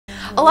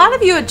A lot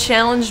of you had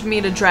challenged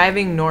me to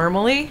driving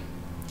normally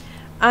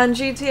on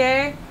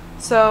GTA,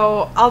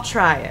 so I'll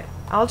try it.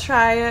 I'll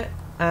try it.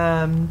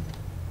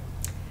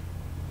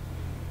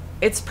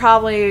 It's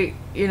probably,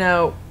 you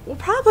know, we'll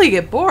probably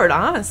get bored,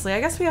 honestly.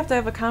 I guess we have to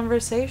have a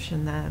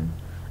conversation then.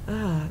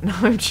 No,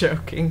 I'm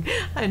joking.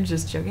 I'm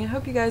just joking. I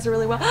hope you guys are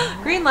really well.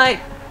 Green light.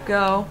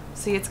 Go.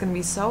 See, it's going to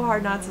be so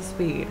hard not to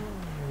speed.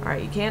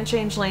 Alright, you can't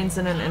change lanes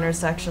in an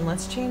intersection.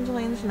 Let's change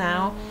lanes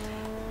now.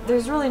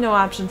 There's really no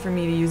option for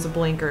me to use a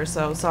blinker,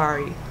 so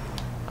sorry.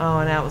 Oh,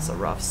 and that was a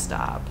rough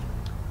stop.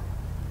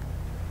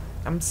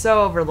 I'm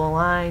so over the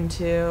line,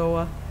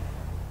 too.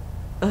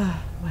 Well,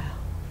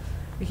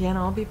 we can't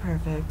all be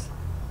perfect.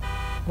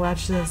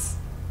 Watch this.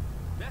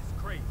 That's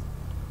crazy.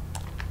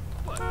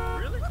 What,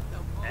 really?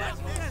 That's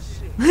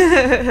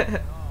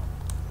bullshit.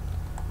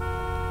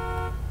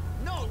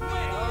 No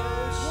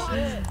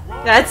way.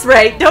 That's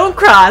right, don't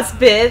cross,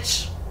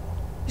 bitch.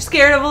 You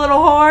scared of a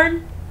little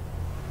horn?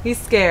 He's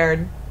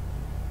scared.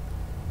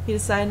 He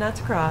decided not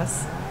to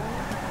cross.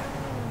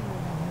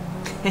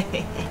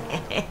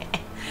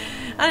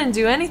 I didn't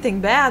do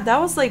anything bad. That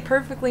was like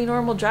perfectly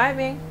normal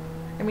driving.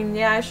 I mean,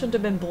 yeah, I shouldn't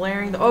have been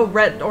blaring the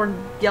red or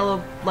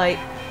yellow light.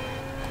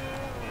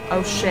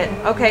 Oh shit.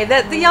 Okay,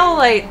 the yellow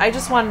light, I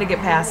just wanted to get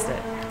past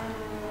it.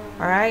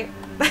 Alright?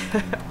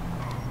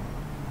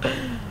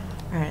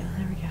 Alright,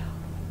 there we go.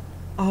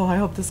 Oh, I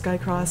hope this guy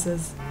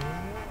crosses.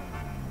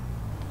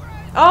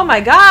 Oh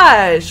my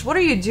gosh! What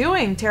are you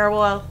doing,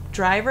 terrible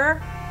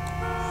driver?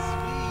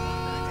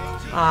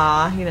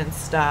 Aw, he didn't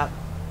stop.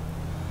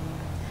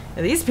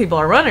 Now, these people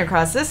are running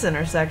across this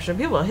intersection.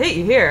 People hit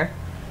you here.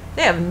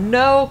 They have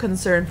no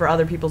concern for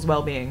other people's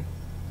well-being.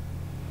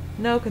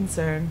 No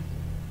concern.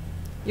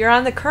 You're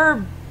on the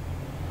curb.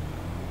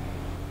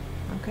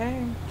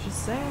 Okay,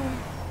 just saying.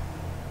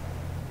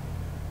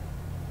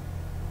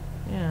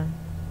 Yeah,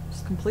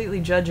 just completely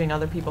judging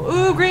other people.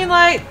 Ooh, green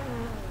light!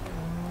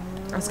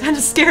 I was kind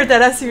of scared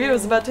that SUV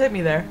was about to hit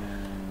me there.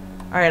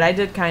 Alright, I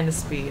did kind of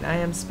speed. I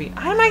am speed.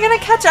 How am I gonna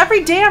catch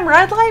every damn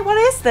red light? What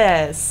is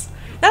this?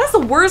 That is the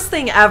worst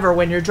thing ever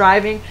when you're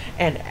driving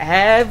and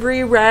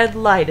every red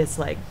light is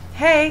like,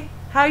 hey,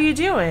 how you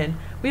doing?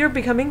 We are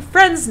becoming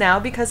friends now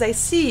because I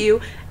see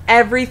you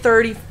every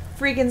 30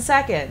 freaking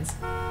seconds.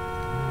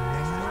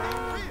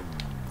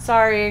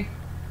 Sorry.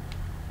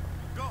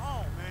 Go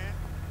home, man.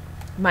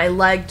 My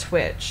leg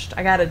twitched.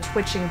 I got a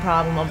twitching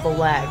problem of the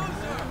leg.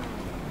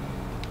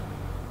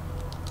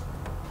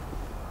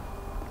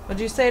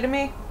 What'd you say to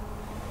me?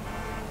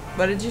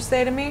 What did you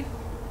say to me?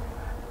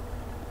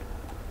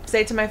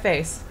 Say it to my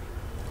face.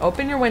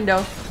 Open your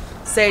window.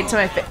 Say it to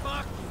my face.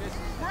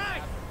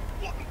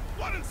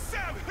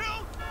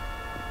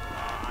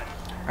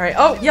 Alright.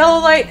 Oh, yellow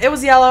light. It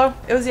was yellow.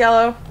 It was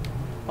yellow.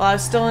 While I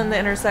was still in the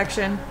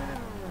intersection.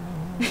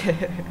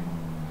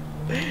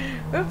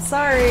 Oops,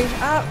 sorry.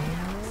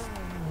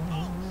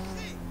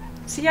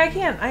 See, I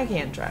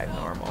can't drive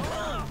normal.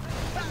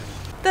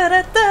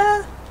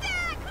 Da-da-da!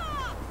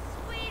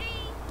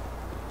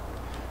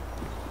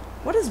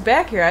 What is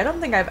back here? I don't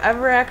think I've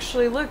ever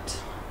actually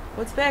looked.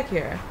 What's back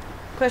here?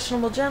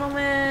 Questionable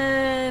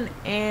gentleman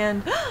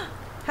and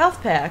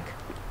health pack.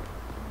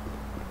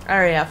 I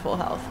already have full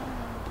health.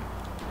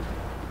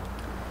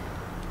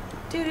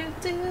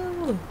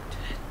 Do-do-do.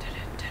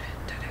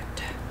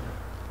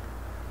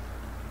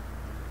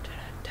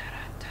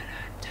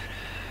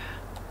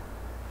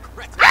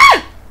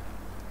 Ah!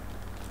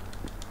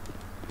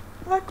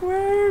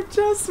 Awkward.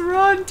 Just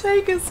run.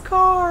 Take his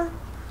car.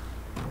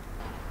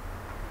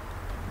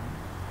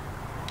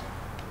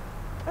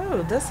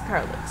 Oh, this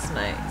car looks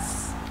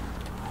nice.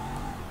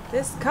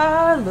 This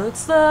car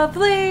looks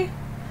lovely.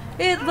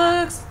 It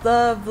looks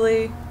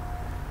lovely.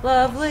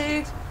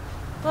 Lovely.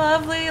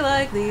 Lovely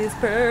like these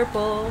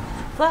purple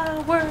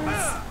flowers.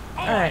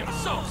 Alright. I'm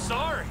so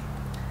sorry.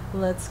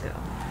 Let's go.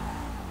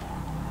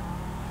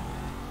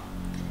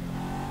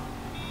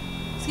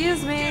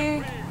 Excuse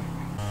me.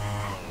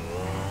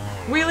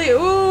 Wheelie.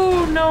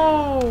 Ooh,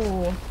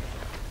 no.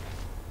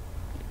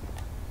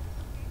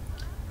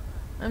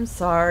 I'm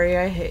sorry,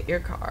 I hit your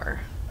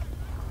car.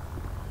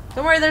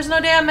 Don't worry, there's no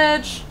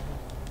damage.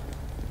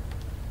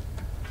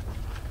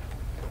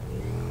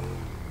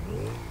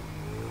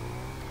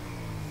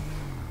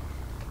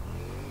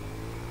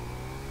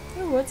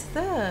 Ooh, what's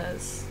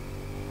this?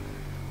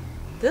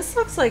 This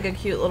looks like a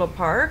cute little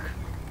park.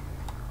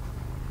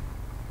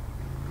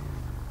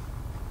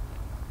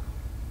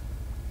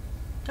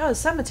 Oh, a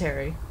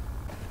cemetery.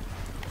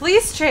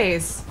 Police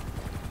chase.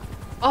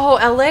 Oh,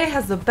 LA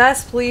has the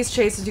best police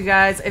chases, you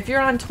guys. If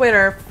you're on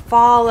Twitter,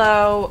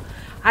 follow.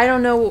 I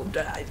don't know.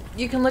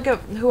 You can look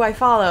up who I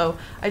follow.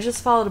 I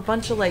just followed a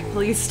bunch of like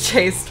police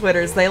chase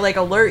Twitters. They like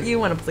alert you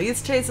when a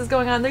police chase is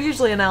going on. They're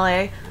usually in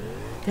LA.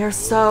 They're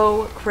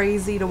so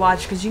crazy to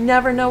watch because you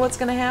never know what's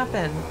going to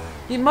happen.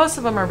 Most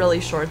of them are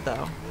really short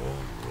though.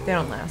 They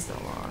don't last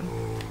that long.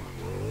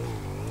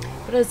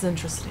 But it's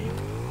interesting.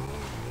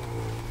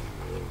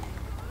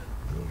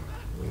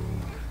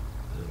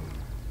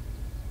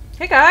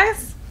 Hey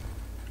guys!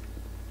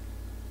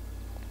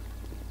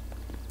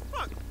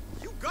 Fuck,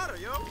 you got her,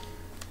 yo.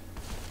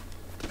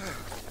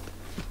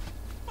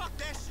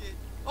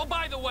 Oh,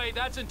 by the way,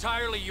 that's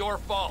entirely your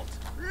fault.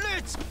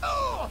 Let's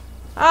go.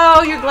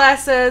 Oh, your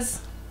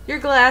glasses. Your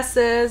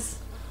glasses.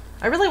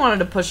 I really wanted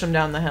to push him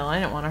down the hill.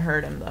 I didn't want to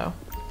hurt him, though.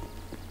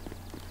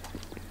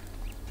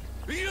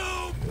 You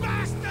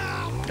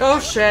bastard! Oh,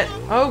 shit.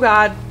 Oh,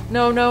 God.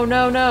 No, no,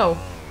 no, no.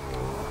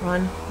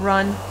 Run,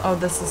 run. Oh,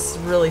 this is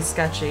really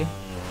sketchy.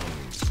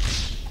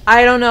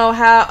 I don't know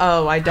how.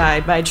 Oh, I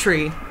died by a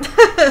tree.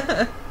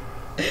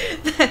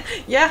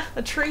 Yeah,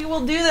 a tree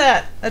will do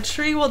that. A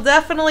tree will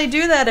definitely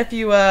do that if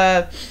you,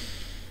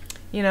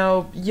 you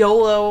know,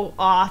 YOLO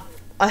off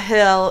a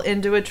hill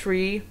into a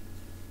tree.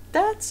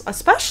 That's,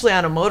 especially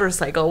on a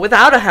motorcycle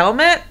without a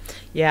helmet.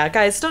 Yeah,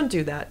 guys, don't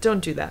do that.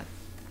 Don't do that.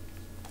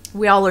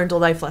 We all learned a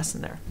life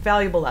lesson there.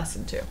 Valuable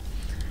lesson, too.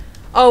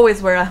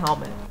 Always wear a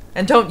helmet.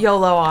 And don't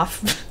YOLO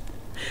off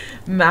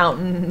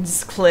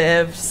mountains,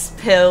 cliffs,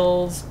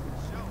 hills,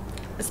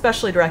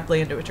 especially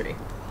directly into a tree.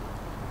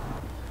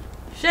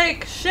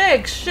 Shake,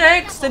 shake,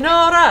 shake,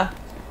 Sonora!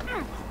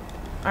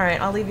 Alright,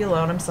 I'll leave you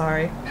alone. I'm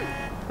sorry.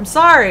 I'm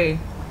sorry!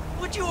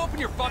 Would you open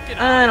your fucking eyes?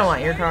 I don't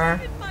want your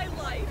car.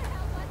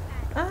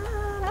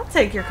 I'll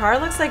take your car.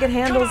 Looks like it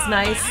handles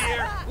nice.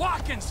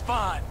 Walking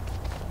spot.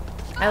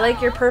 I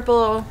like your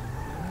purple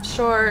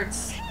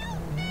shorts.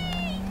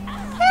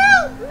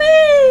 Help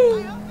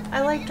me!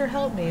 I liked her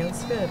help me. It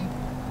was good.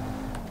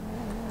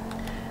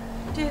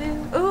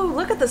 Ooh,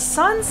 look at the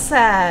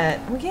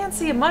sunset. We can't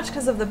see it much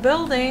because of the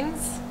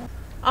buildings.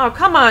 Oh,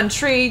 come on,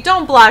 tree.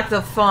 Don't block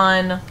the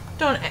fun.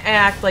 Don't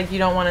act like you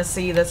don't want to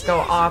see this go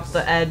off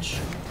the edge.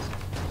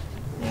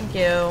 Thank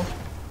you.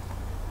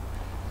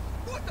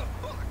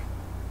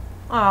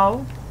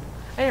 Oh,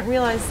 I didn't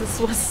realize this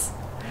was...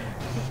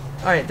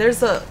 Alright,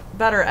 there's a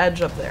better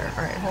edge up there.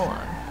 Alright, hold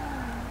on.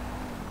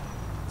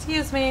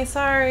 Excuse me,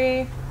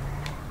 sorry.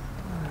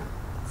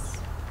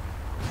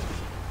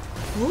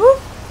 Whoop!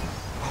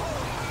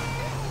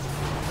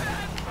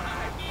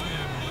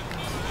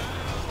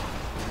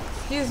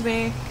 Excuse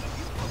me.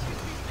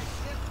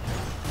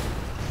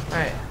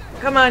 Alright,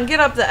 come on, get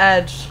up the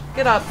edge.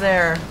 Get up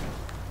there.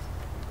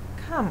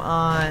 Come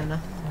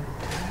on.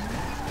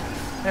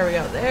 There we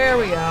go, there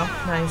we go.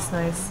 Nice,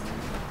 nice.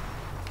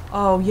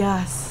 Oh,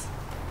 yes.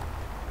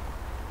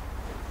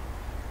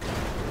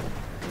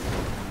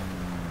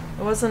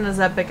 It wasn't as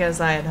epic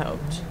as I had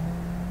hoped.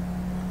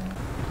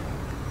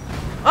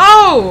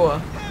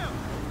 Oh!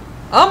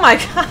 Oh my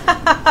god!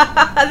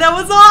 That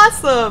was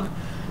awesome!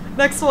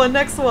 Next one,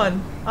 next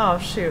one. Oh,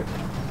 shoot.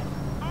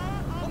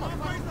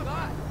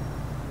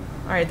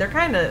 Alright, they're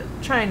kind of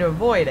trying to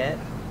avoid it.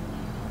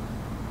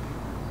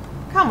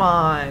 Come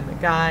on,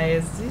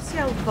 guys. Do you see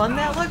how fun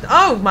that looked?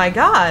 Oh my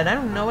god, I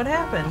don't know what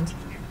happened.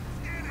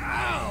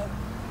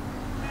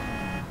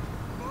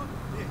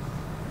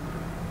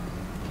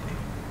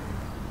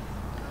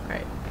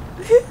 Alright.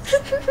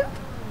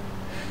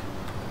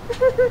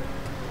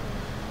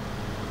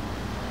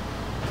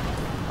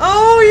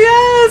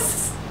 Oh,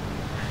 yes!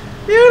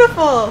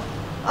 Beautiful!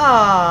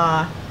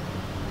 Ah.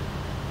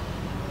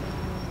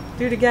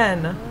 Do it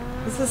again.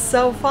 This is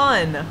so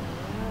fun.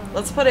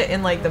 Let's put it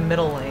in like the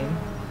middle lane.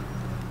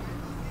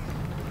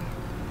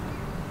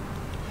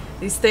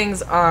 These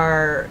things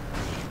are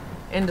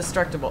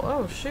indestructible.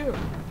 Oh, shoot.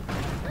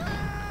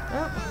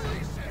 Oh.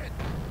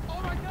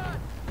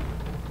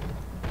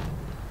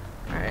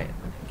 Alright,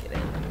 get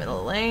in the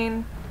middle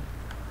lane.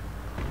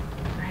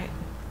 Alright.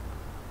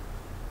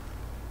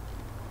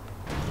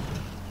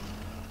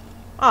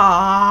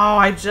 Oh,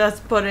 I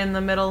just put in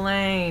the middle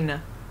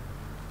lane.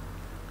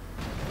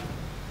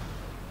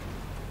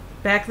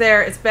 Back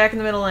there, it's back in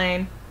the middle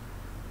lane.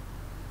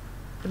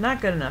 But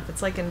not good enough,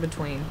 it's like in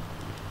between.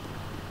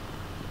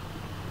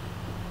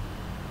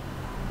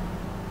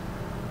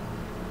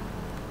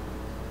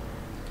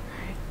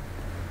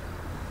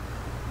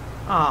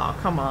 Oh,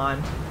 come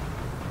on.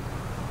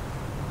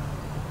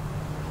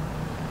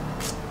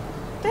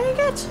 Dang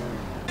it!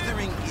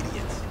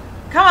 Idiots.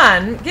 Come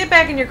on, get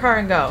back in your car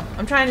and go.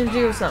 I'm trying to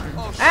do something.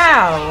 Oh,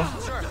 Ow!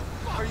 sir,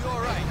 are you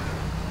alright?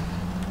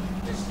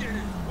 This shit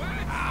is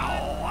wet.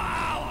 Ow,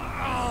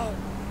 ow,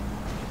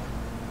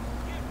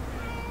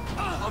 ow.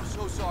 I'm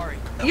so sorry.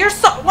 You're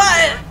so-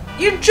 what?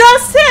 You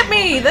just hit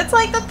me! That's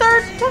like the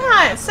third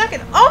time!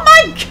 Second- oh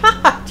my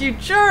god, you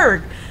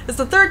jerk! It's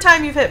the third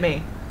time you've hit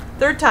me.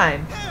 Third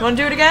time. You wanna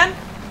do it again?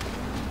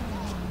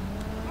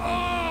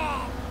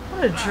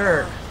 What a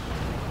jerk.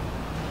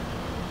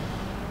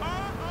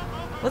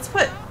 Let's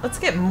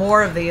get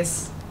more of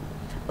these.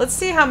 Let's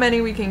see how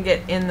many we can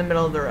get in the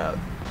middle of the road.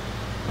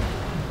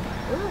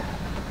 Ooh.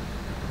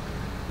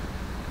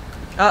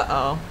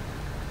 Uh-oh.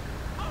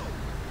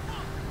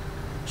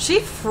 She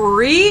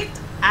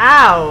freaked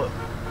out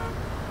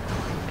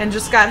and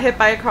just got hit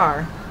by a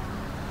car.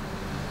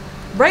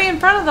 Right in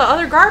front of the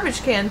other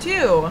garbage can,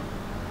 too.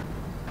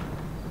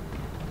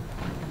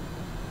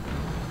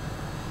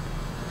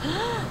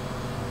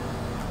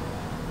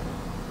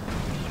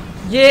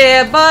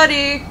 Yeah,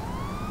 buddy.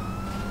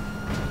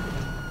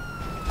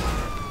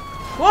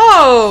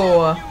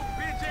 Whoa!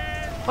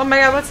 Oh my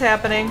god, what's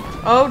happening?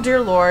 Oh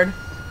dear lord.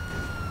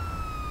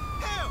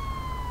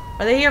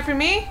 Are they here for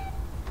me?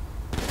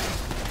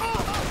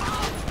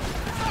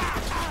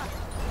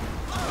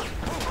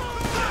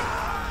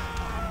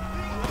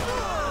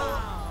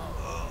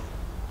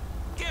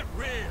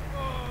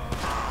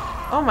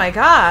 Oh my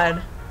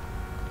god.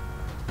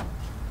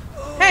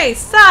 Hey,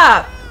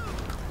 stop!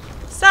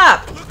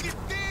 Stop! Look at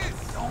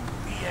this! Don't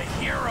be a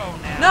hero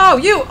now. No,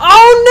 you.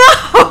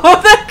 Oh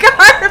no! The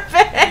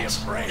garbage!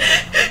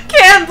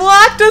 Can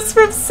blocked us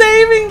from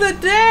saving the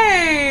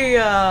day!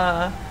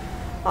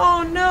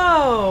 Oh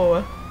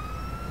no!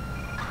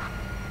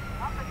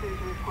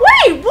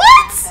 Wait,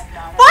 what?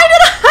 Why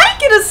did I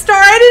get a star?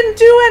 I didn't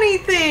do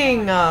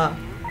anything!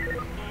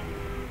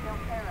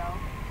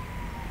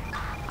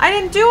 I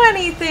didn't do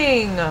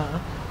anything!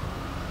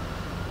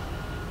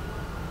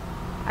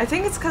 I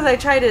think it's because I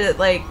tried to,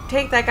 like,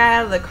 take that guy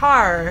out of the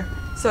car,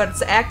 so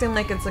it's acting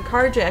like it's a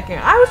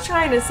carjacking. I was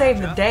trying to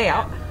save the day.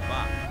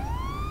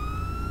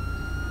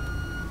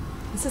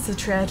 This is a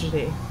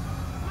tragedy.